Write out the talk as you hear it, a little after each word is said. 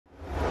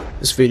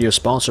This video is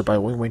sponsored by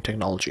Wing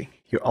Technology,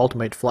 your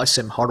ultimate flight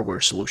sim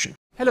hardware solution.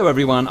 Hello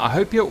everyone, I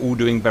hope you're all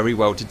doing very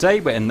well today.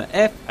 We're in the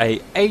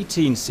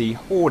FA-18C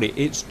Hornet.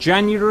 It's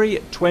January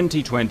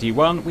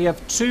 2021. We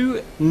have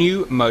two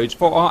new modes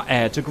for our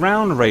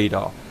air-to-ground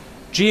radar.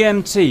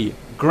 GMT,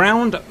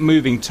 ground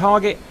moving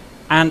target,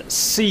 and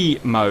C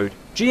mode.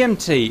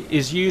 GMT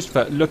is used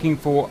for looking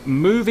for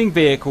moving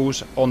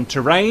vehicles on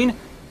terrain.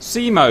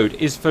 C mode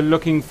is for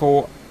looking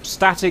for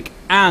static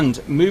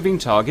and moving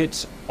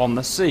targets on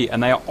the sea,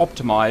 and they are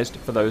optimized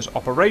for those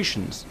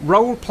operations.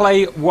 Role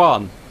play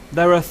 1.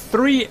 There are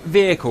 3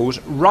 vehicles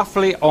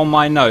roughly on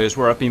my nose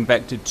where I've been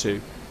vectored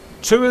to.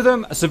 2 of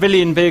them are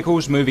civilian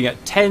vehicles moving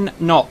at 10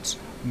 knots.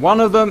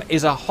 1 of them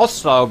is a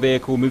hostile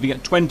vehicle moving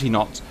at 20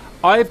 knots.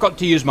 I've got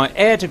to use my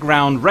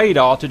air-to-ground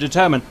radar to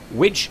determine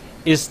which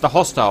is the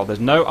hostile.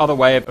 There's no other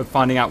way of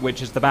finding out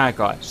which is the bad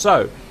guy.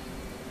 So,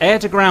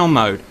 air-to-ground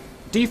mode.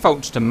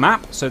 Defaults to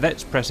map, so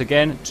let's press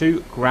again to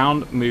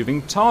ground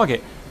moving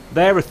target.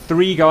 There are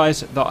 3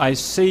 guys that I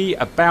see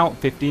about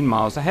 15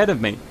 miles ahead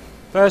of me.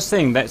 First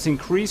thing, let's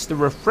increase the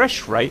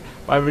refresh rate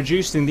by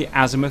reducing the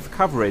azimuth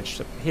coverage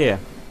here,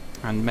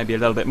 and maybe a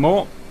little bit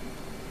more.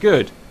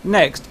 Good.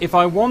 Next, if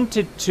I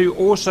wanted to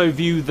also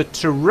view the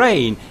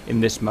terrain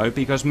in this mode,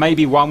 because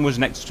maybe one was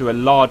next to a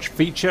large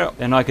feature,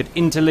 then I could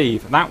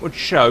interleave. That would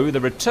show the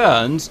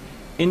returns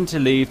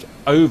interleaved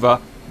over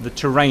the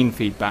terrain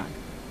feedback.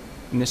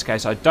 In this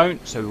case I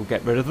don't, so we'll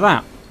get rid of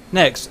that.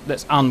 Next,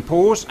 let's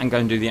unpause and go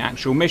and do the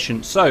actual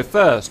mission. So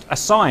first,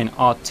 assign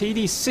our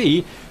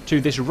TDC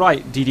to this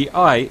right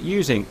DDI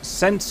using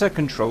sensor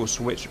control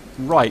switch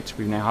right.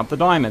 We now have the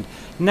diamond.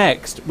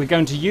 Next, we're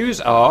going to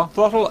use our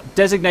throttle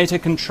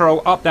designator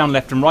control up, down,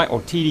 left and right,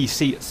 or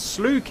TDC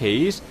slew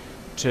keys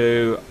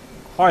to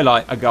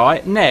highlight a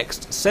guy.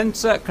 Next,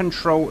 sensor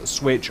control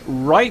switch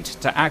right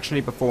to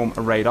actually perform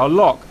a radar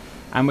lock.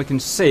 And we can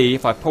see,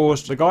 if I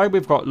pause, the guy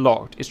we've got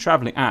locked is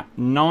travelling at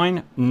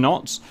 9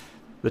 knots.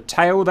 The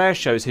tail there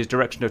shows his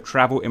direction of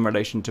travel in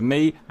relation to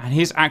me, and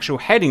his actual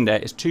heading there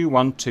is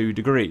 212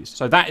 degrees.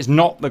 So that is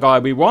not the guy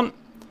we want.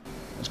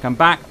 Let's come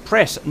back,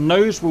 press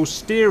nose wheel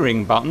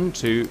steering button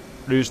to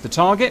lose the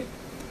target.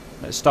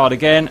 Let's start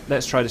again.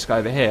 Let's try this guy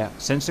over here.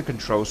 Sensor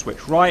control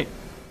switch right.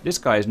 This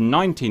guy is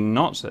 19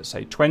 knots, let's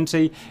say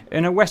 20,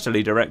 in a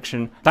westerly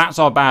direction. That's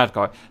our bad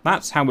guy.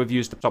 That's how we've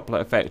used the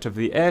doppler effect of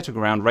the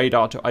air-to-ground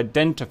radar to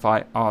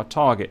identify our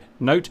target.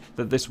 Note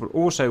that this will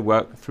also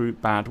work through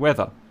bad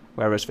weather,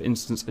 whereas, for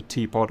instance, a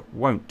T-pod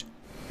won't.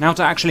 Now,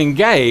 to actually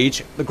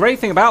engage, the great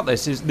thing about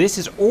this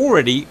has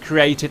already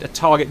created a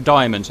target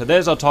diamond. So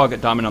there's our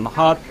target diamond on the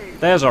HUD.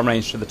 There's our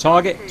range to the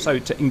target. So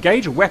to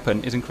engage a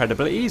weapon is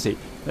incredibly easy.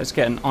 Let's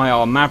get an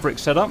IR Maverick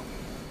set up.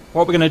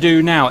 What we're going to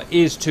do now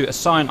is to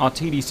assign our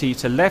TDC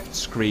to left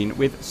screen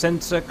with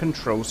sensor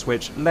control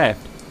switch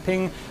left.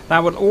 Ping.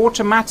 That will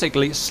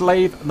automatically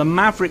slave the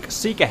Maverick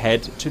seeker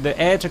head to the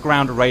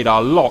air-to-ground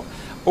radar lock.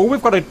 All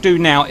we've got to do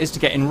now is to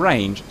get in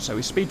range. So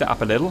we speed that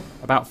up a little.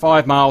 About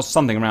 5 miles,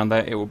 something around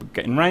there, it will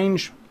get in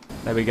range.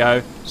 There we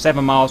go.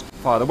 7 miles.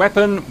 Fire the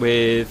weapon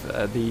with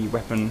the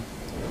weapon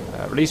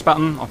release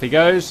button. Off he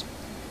goes.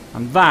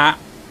 And that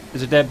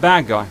is a dead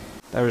bad guy.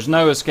 There is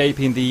no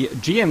escaping the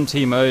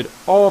GMT mode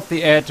of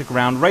the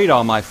air-to-ground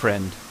radar, my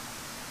friend.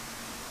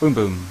 Boom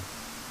boom.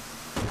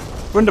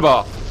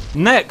 Wunderbar.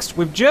 Next,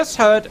 we've just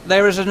heard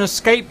there is an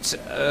escaped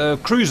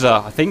cruiser,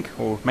 I think,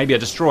 or maybe a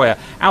destroyer,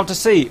 out to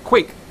sea.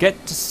 Quick,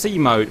 get to sea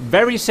mode.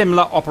 Very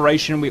similar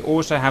operation. We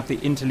also have the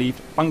interleaved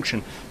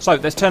function. So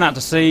let's turn out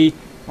to sea.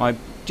 My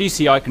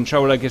GCI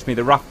controller gives me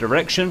the rough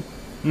direction.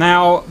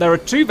 Now, there are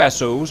 2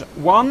 vessels.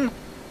 One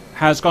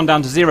has gone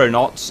down to 0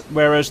 knots,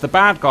 whereas the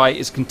bad guy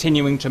is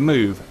continuing to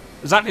move.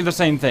 Exactly the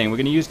same thing. We're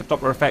going to use the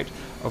doppler effect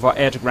of our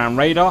air-to-ground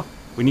radar.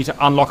 We need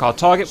to unlock our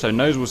target, so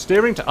nose wheel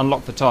steering to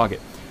unlock the target.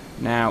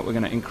 Now we're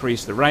going to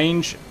increase the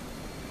range.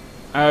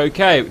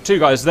 Okay, 2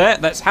 guys there.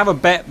 Let's have a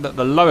bet that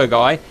the lower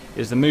guy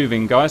is the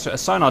moving guy. So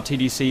assign our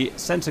TDC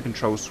sensor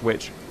control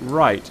switch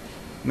right.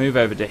 Move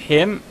over to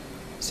him.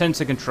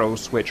 Sensor control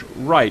switch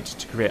right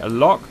to create a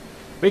lock.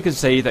 We can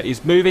see that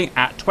he's moving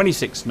at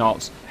 26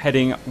 knots,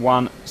 heading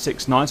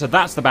 169. So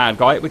that's the bad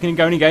guy. We can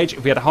go and engage.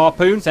 If we had a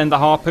harpoon, send the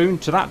harpoon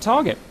to that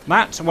target.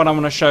 That's what I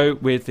want to show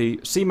with the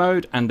C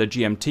mode and the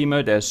GMT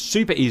mode. They're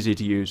super easy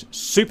to use,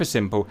 super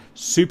simple,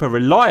 super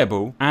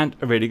reliable, and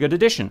a really good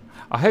addition.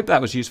 I hope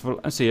that was useful,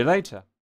 and see you later.